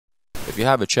If you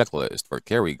have a checklist for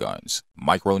carry guns,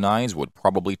 Micro 9s would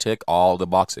probably tick all the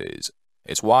boxes.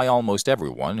 It's why almost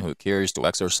everyone who cares to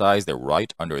exercise their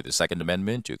right under the Second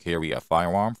Amendment to carry a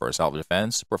firearm for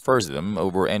self-defense prefers them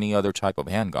over any other type of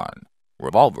handgun.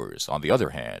 Revolvers, on the other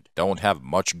hand, don't have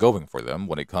much going for them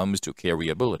when it comes to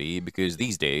carryability because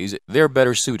these days they're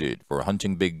better suited for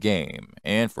hunting big game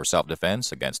and for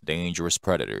self-defense against dangerous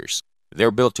predators. They're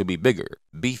built to be bigger,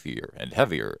 beefier, and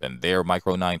heavier than their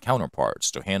Micro 9 counterparts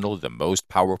to handle the most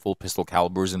powerful pistol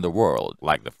calibers in the world,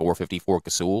 like the .454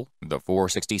 Casull, the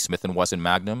 .460 Smith & Wesson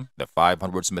Magnum, the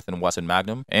 .500 Smith & Wesson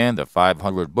Magnum, and the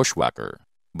 .500 Bushwhacker.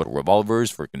 But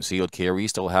revolvers for concealed carry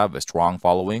still have a strong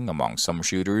following among some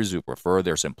shooters who prefer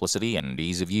their simplicity and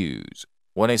ease of use.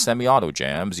 When a semi-auto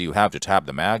jams, you have to tap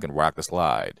the mag and rack the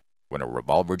slide. When a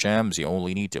revolver jams, you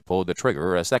only need to pull the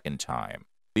trigger a second time.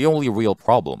 The only real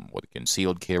problem with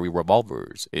concealed carry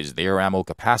revolvers is their ammo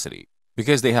capacity.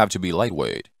 Because they have to be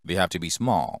lightweight, they have to be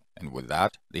small, and with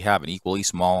that, they have an equally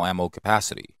small ammo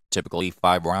capacity, typically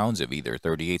 5 rounds of either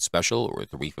 .38 Special or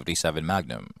 .357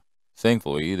 Magnum.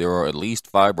 Thankfully, there are at least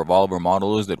 5 revolver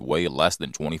models that weigh less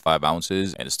than 25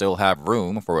 ounces and still have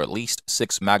room for at least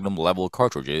 6 Magnum-level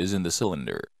cartridges in the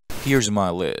cylinder. Here's my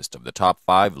list of the top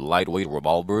 5 lightweight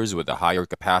revolvers with a higher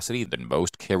capacity than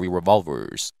most carry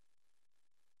revolvers.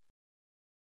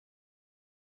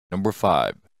 Number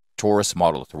 5. Taurus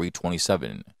Model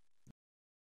 327.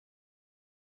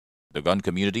 The gun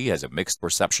community has a mixed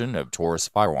perception of Taurus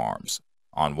firearms.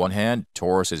 On one hand,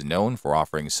 Taurus is known for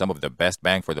offering some of the best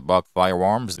bang-for-the-buck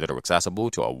firearms that are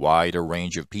accessible to a wider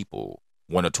range of people.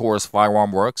 When a Taurus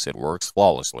firearm works, it works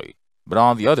flawlessly. But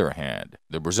on the other hand,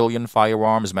 the Brazilian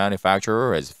firearms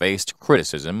manufacturer has faced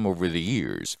criticism over the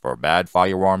years for bad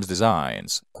firearms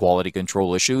designs, quality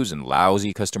control issues, and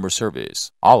lousy customer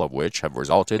service, all of which have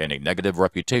resulted in a negative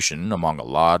reputation among a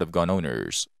lot of gun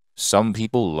owners. Some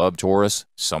people love Taurus,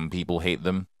 some people hate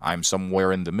them. I'm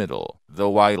somewhere in the middle,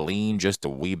 though I lean just a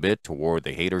wee bit toward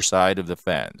the hater side of the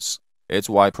fence. It's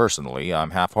why personally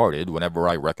I'm half-hearted whenever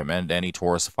I recommend any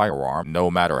Taurus firearm, no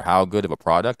matter how good of a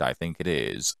product I think it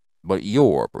is. But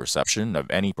your perception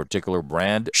of any particular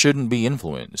brand shouldn't be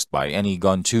influenced by any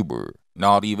gun tuber,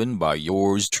 not even by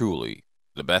yours truly.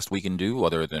 The best we can do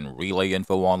other than relay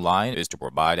info online is to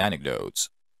provide anecdotes.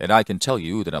 And I can tell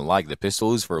you that unlike the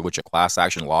pistols for which a class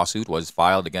action lawsuit was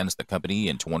filed against the company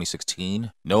in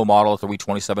 2016, no Model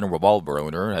 327 revolver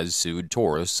owner has sued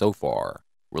Taurus so far.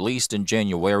 Released in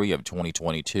January of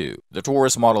 2022, the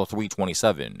Taurus Model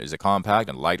 327 is a compact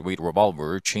and lightweight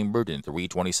revolver chambered in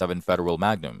 .327 Federal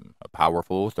Magnum, a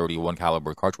powerful 31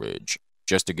 caliber cartridge.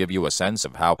 Just to give you a sense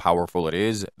of how powerful it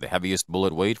is, the heaviest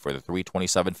bullet weight for the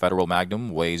 .327 Federal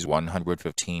Magnum weighs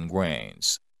 115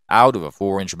 grains. Out of a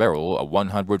 4-inch barrel, a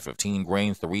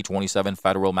 115-grain .327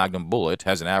 Federal Magnum bullet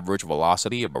has an average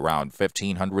velocity of around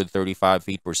 1,535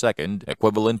 feet per second,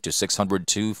 equivalent to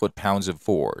 602 foot-pounds of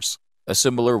force. A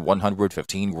similar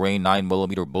 115-grain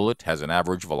 9mm bullet has an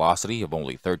average velocity of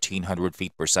only 1,300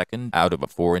 feet per second out of a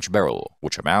 4-inch barrel,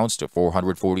 which amounts to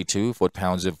 442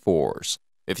 foot-pounds of force.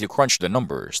 If you crunch the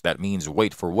numbers, that means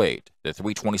weight for weight. The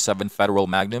 .327 Federal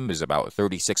Magnum is about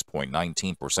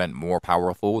 36.19% more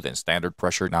powerful than standard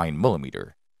pressure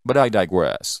 9mm. But I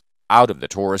digress. Out of the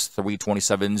Taurus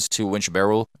 327's 2-inch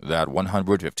barrel, that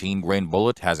 115-grain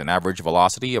bullet has an average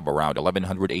velocity of around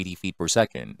 1,180 feet per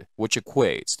second, which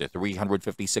equates to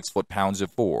 356 foot-pounds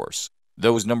of force.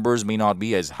 Those numbers may not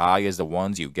be as high as the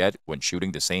ones you get when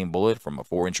shooting the same bullet from a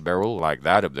 4-inch barrel like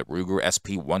that of the Ruger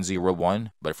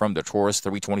SP-101, but from the Taurus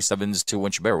 327's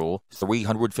 2-inch barrel,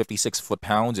 356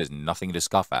 foot-pounds is nothing to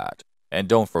scoff at. And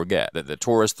don't forget that the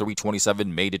Taurus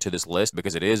 327 made it to this list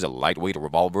because it is a lightweight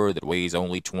revolver that weighs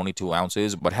only 22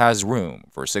 ounces but has room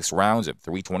for 6 rounds of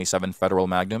 .327 Federal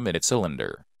Magnum in its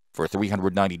cylinder. For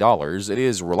 $390, it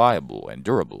is reliable and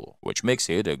durable, which makes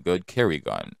it a good carry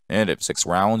gun. And if 6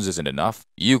 rounds isn't enough,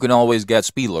 you can always get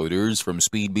speed loaders from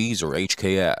Speedbees or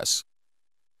HKS.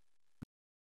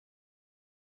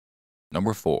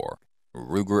 Number 4.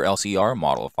 Ruger LCR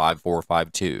Model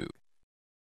 5452.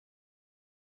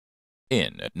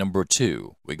 In at number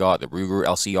 2, we got the Ruger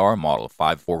LCR Model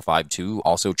 5452,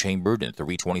 also chambered in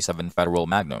 .327 Federal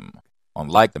Magnum.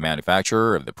 Unlike the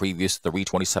manufacturer of the previous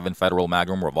 .327 Federal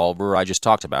Magnum revolver I just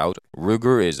talked about,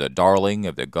 Ruger is a darling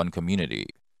of the gun community.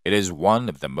 It is one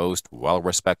of the most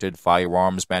well-respected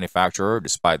firearms manufacturer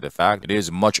despite the fact it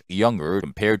is much younger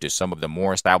compared to some of the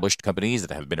more established companies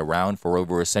that have been around for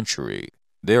over a century.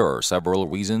 There are several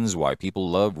reasons why people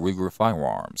love Ruger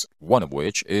firearms, one of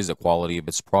which is the quality of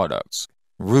its products.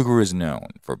 Ruger is known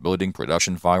for building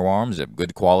production firearms of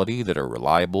good quality that are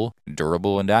reliable,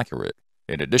 durable, and accurate.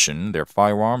 In addition, their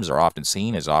firearms are often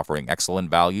seen as offering excellent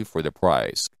value for their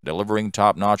price, delivering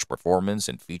top-notch performance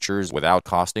and features without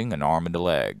costing an arm and a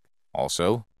leg.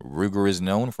 Also, Ruger is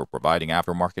known for providing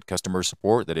aftermarket customer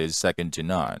support that is second to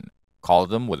none. Call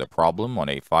them with a problem on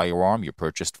a firearm you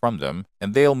purchased from them,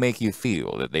 and they'll make you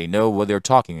feel that they know what they're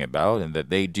talking about and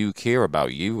that they do care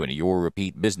about you and your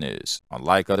repeat business.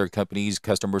 Unlike other companies'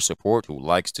 customer support who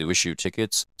likes to issue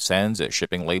tickets, sends a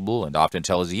shipping label, and often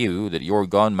tells you that your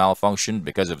gun malfunctioned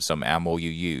because of some ammo you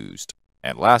used.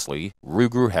 And lastly,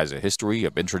 Ruger has a history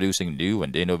of introducing new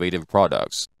and innovative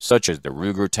products, such as the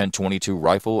Ruger 1022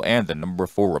 rifle and the number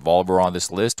 4 revolver on this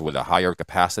list with a higher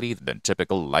capacity than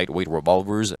typical lightweight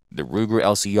revolvers, the Ruger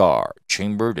LCR,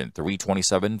 chambered in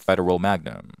 .327 Federal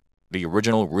Magnum. The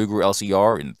original Ruger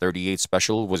LCR in .38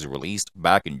 Special was released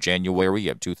back in January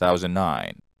of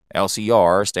 2009.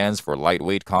 LCR stands for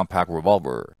Lightweight Compact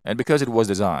Revolver, and because it was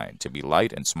designed to be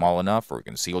light and small enough for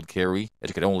concealed carry,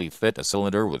 it could only fit a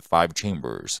cylinder with 5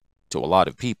 chambers. To a lot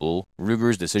of people,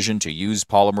 Ruger's decision to use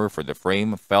polymer for the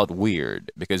frame felt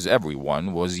weird because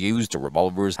everyone was used to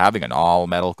revolvers having an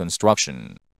all-metal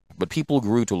construction. But people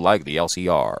grew to like the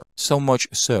LCR, so much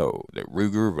so that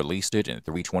Ruger released it in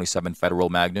 .327 Federal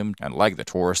Magnum, and like the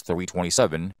Taurus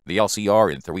 .327, the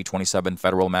LCR in .327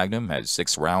 Federal Magnum has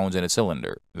 6 rounds in its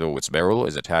cylinder, though its barrel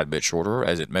is a tad bit shorter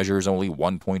as it measures only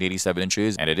 1.87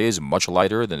 inches, and it is much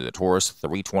lighter than the Taurus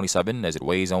 .327 as it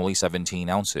weighs only 17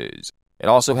 ounces. It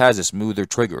also has a smoother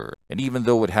trigger, and even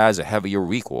though it has a heavier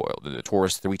recoil than the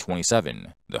Taurus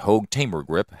 .327, the Hogue Tamer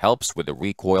grip helps with the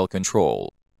recoil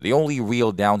control. The only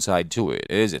real downside to it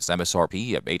is its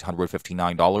MSRP of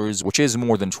 $859, which is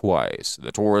more than twice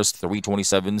the Taurus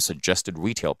 .327's suggested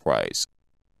retail price.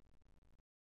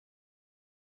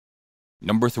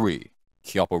 Number 3.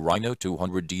 Chiappa Rhino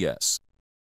 200DS.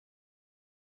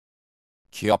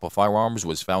 Chiappa Firearms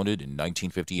was founded in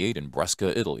 1958 in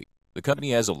Brescia, Italy. The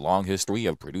company has a long history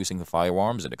of producing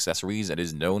firearms and accessories and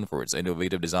is known for its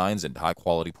innovative designs and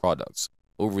high-quality products.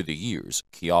 Over the years,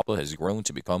 Chiappa has grown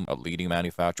to become a leading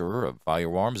manufacturer of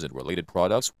firearms and related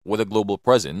products with a global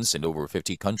presence in over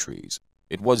 50 countries.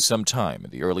 It was sometime in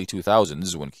the early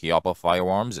 2000s when Chiappa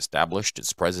Firearms established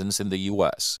its presence in the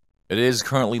U.S. It is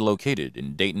currently located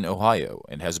in Dayton, Ohio,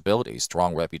 and has built a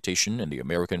strong reputation in the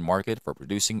American market for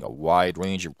producing a wide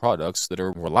range of products that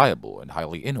are reliable and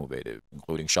highly innovative,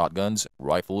 including shotguns,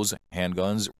 rifles,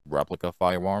 handguns, replica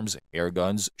firearms, air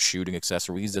guns, shooting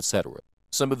accessories, etc.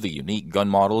 Some of the unique gun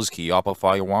models Chiappa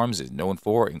Firearms is known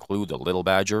for include the Little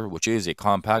Badger, which is a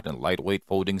compact and lightweight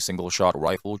folding single-shot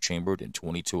rifle chambered in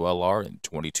 .22 LR and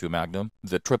 .22 Magnum,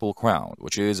 the Triple Crown,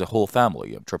 which is a whole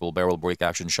family of triple-barrel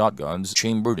break-action shotguns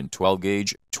chambered in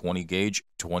 12-gauge, 20-gauge,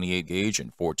 28-gauge,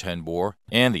 and .410 bore,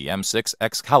 and the M6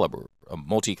 Excalibur, a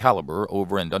multi-caliber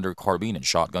over and under carbine and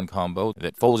shotgun combo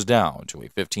that folds down to a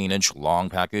 15-inch long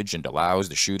package and allows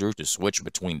the shooter to switch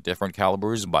between different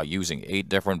calibers by using 8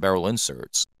 different barrel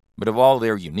inserts. But of all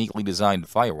their uniquely designed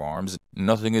firearms,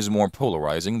 nothing is more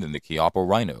polarizing than the Chiappa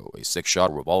Rhino, a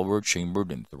 6-shot revolver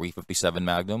chambered in .357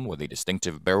 Magnum with a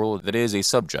distinctive barrel that is a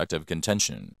subject of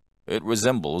contention. It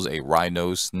resembles a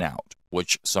rhino's snout,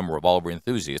 which some revolver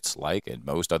enthusiasts like and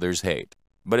most others hate.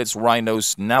 But its rhino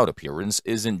snout appearance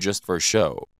isn't just for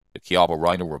show. The Chiappa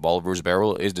Rhino revolver's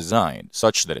barrel is designed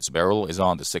such that its barrel is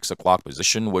on the 6 o'clock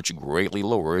position, which greatly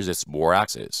lowers its bore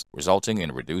axis, resulting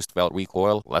in reduced felt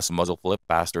recoil, less muzzle flip,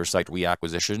 faster sight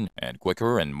reacquisition, and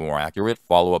quicker and more accurate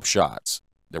follow-up shots.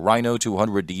 The Rhino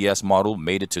 200DS model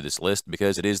made it to this list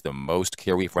because it is the most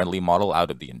carry-friendly model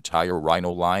out of the entire Rhino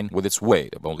line with its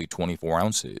weight of only 24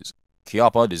 ounces.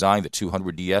 Chiappa designed the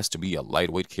 200DS to be a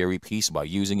lightweight carry piece by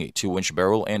using a 2-inch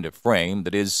barrel and a frame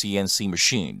that is CNC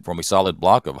machined from a solid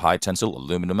block of high-tensile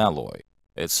aluminum alloy.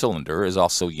 Its cylinder is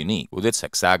also unique with its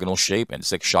hexagonal shape and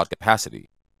 6-shot capacity.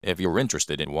 If you're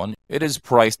interested in one, it is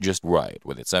priced just right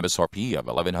with its MSRP of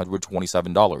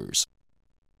 $1,127.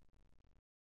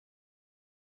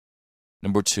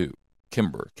 Number 2.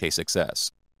 Kimber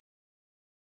K6S.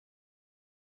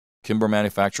 Kimber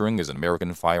Manufacturing is an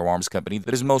American firearms company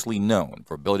that is mostly known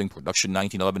for building production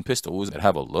 1911 pistols that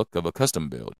have a look of a custom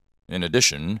build. In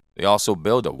addition, they also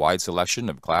build a wide selection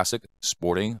of classic,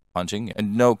 sporting, hunting,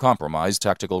 and no-compromise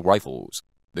tactical rifles.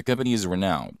 The company is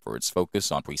renowned for its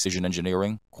focus on precision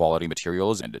engineering, quality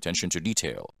materials, and attention to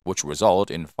detail, which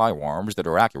result in firearms that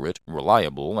are accurate,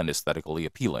 reliable, and aesthetically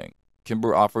appealing.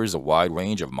 Kimber offers a wide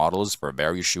range of models for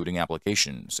various shooting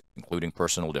applications, including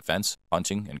personal defense,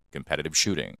 hunting, and competitive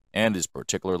shooting, and is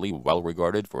particularly well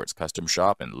regarded for its custom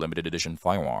shop and limited edition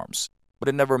firearms. But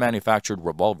it never manufactured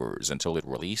revolvers until it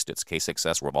released its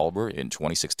K6S revolver in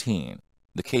 2016.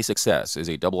 The K6S is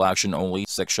a double-action only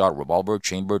 6-shot revolver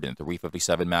chambered in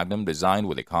 .357 Magnum designed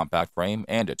with a compact frame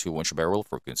and a 2-inch barrel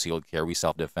for concealed carry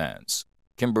self-defense.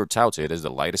 Kimber touts it as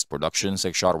the lightest production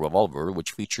 6-shot revolver,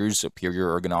 which features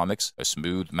superior ergonomics, a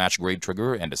smooth match-grade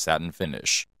trigger, and a satin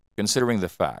finish. Considering the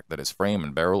fact that its frame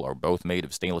and barrel are both made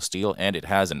of stainless steel and it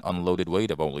has an unloaded weight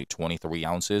of only 23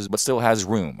 ounces but still has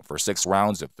room for 6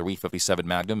 rounds of .357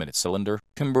 Magnum in its cylinder,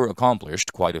 Kimber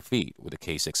accomplished quite a feat with the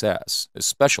K6S,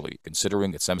 especially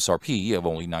considering its MSRP of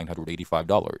only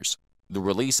 $985. The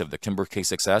release of the Kimber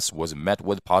K6S was met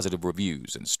with positive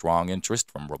reviews and strong interest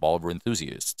from revolver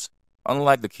enthusiasts.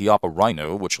 Unlike the Chiappa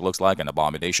Rhino, which looks like an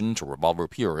abomination to revolver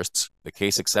purists, the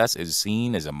K6S is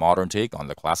seen as a modern take on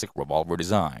the classic revolver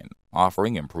design,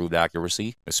 offering improved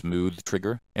accuracy, a smooth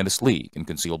trigger, and a sleek and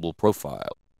concealable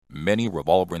profile. Many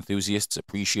revolver enthusiasts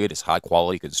appreciate its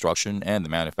high-quality construction and the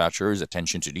manufacturer's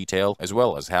attention to detail, as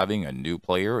well as having a new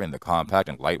player in the compact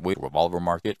and lightweight revolver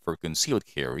market for concealed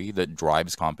carry that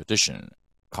drives competition.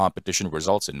 Competition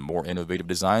results in more innovative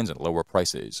designs and lower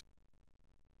prices.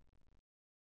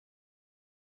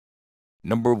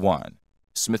 Number 1.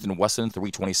 Smith & Wesson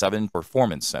 327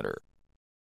 Performance Center.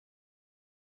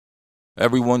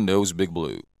 Everyone knows Big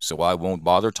Blue, so I won't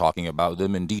bother talking about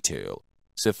them in detail.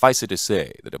 Suffice it to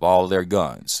say that of all their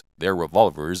guns, their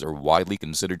revolvers are widely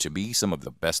considered to be some of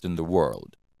the best in the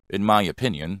world. In my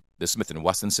opinion, the Smith &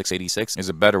 Wesson 686 is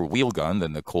a better wheel gun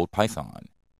than the Colt Python.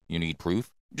 You need proof?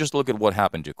 Just look at what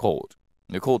happened to Colt.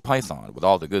 The Colt Python, with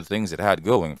all the good things it had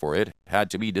going for it,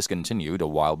 had to be discontinued a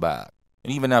while back.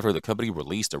 And even after the company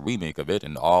released a remake of it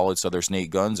and all its other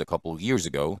snake guns a couple of years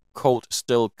ago, Colt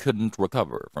still couldn't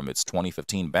recover from its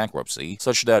 2015 bankruptcy,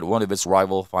 such that one of its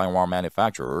rival firearm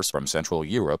manufacturers from Central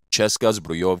Europe, Česká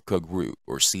Zbrojovka Group,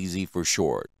 or CZ for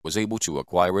short, was able to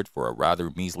acquire it for a rather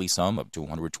measly sum of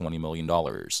 $220 million.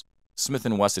 Smith &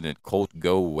 Wesson and Colt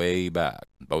go way back.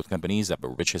 Both companies have a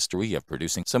rich history of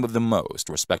producing some of the most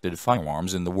respected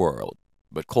firearms in the world.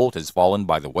 But Colt has fallen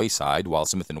by the wayside while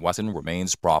Smith & Wesson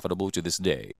remains profitable to this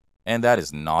day, and that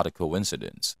is not a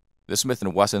coincidence. The Smith &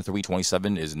 Wesson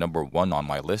 327 is number 1 on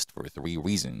my list for 3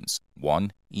 reasons.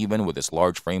 1. Even with its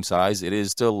large frame size, it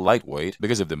is still lightweight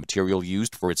because of the material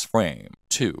used for its frame.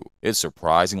 2. It's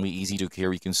surprisingly easy to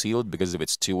carry concealed because of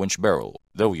its 2-inch barrel,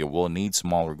 though you will need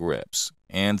smaller grips.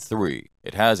 And 3.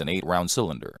 It has an 8-round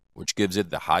cylinder, which gives it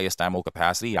the highest ammo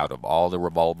capacity out of all the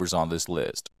revolvers on this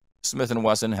list. Smith &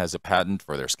 Wesson has a patent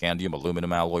for their scandium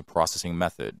aluminum alloy processing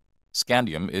method.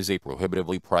 Scandium is a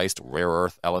prohibitively priced rare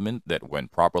earth element that, when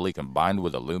properly combined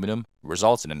with aluminum,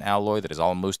 results in an alloy that is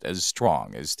almost as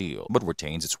strong as steel, but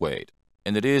retains its weight.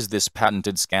 And it is this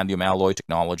patented scandium alloy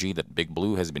technology that Big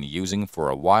Blue has been using for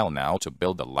a while now to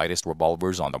build the lightest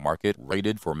revolvers on the market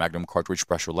rated for Magnum cartridge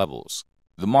pressure levels.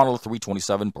 The Model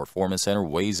 327 Performance Center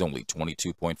weighs only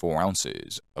 22.4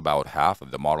 ounces, about half of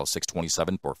the Model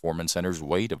 627 Performance Center's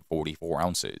weight of 44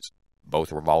 ounces.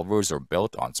 Both revolvers are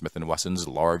built on Smith & Wesson's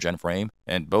large end frame,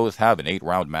 and both have an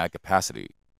 8-round mag capacity.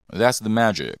 That's the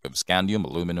magic of scandium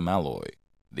aluminum alloy.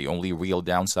 The only real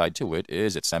downside to it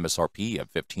is its MSRP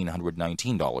of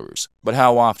 $1,519. But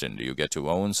how often do you get to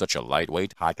own such a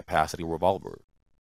lightweight, high-capacity revolver?